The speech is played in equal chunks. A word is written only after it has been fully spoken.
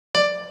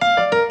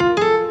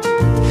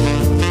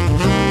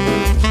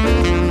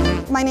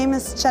My name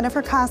is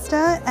Jennifer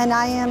Costa, and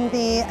I am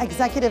the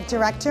Executive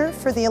Director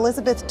for the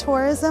Elizabeth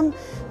Tourism,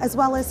 as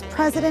well as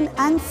President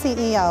and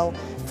CEO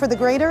for the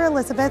Greater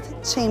Elizabeth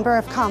Chamber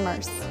of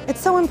Commerce.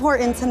 It's so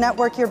important to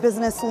network your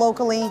business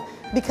locally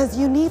because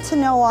you need to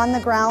know on the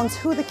ground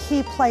who the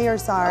key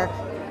players are.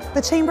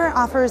 The Chamber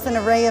offers an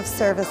array of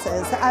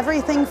services,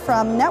 everything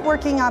from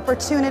networking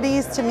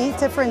opportunities to meet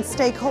different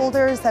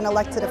stakeholders and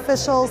elected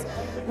officials.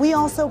 We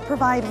also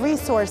provide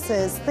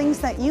resources, things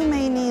that you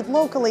may need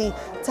locally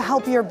to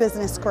help your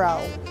business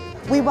grow.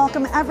 We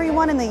welcome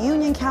everyone in the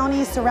Union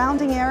County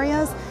surrounding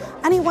areas,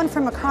 anyone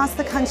from across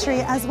the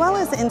country as well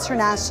as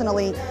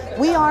internationally.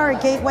 We are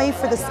a gateway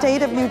for the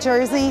state of New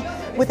Jersey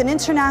with an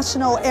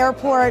international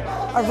airport,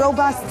 a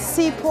robust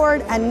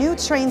seaport, and new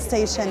train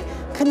station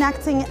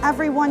connecting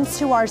everyone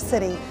to our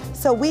city.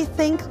 So we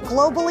think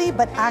globally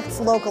but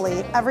act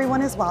locally.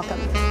 Everyone is welcome.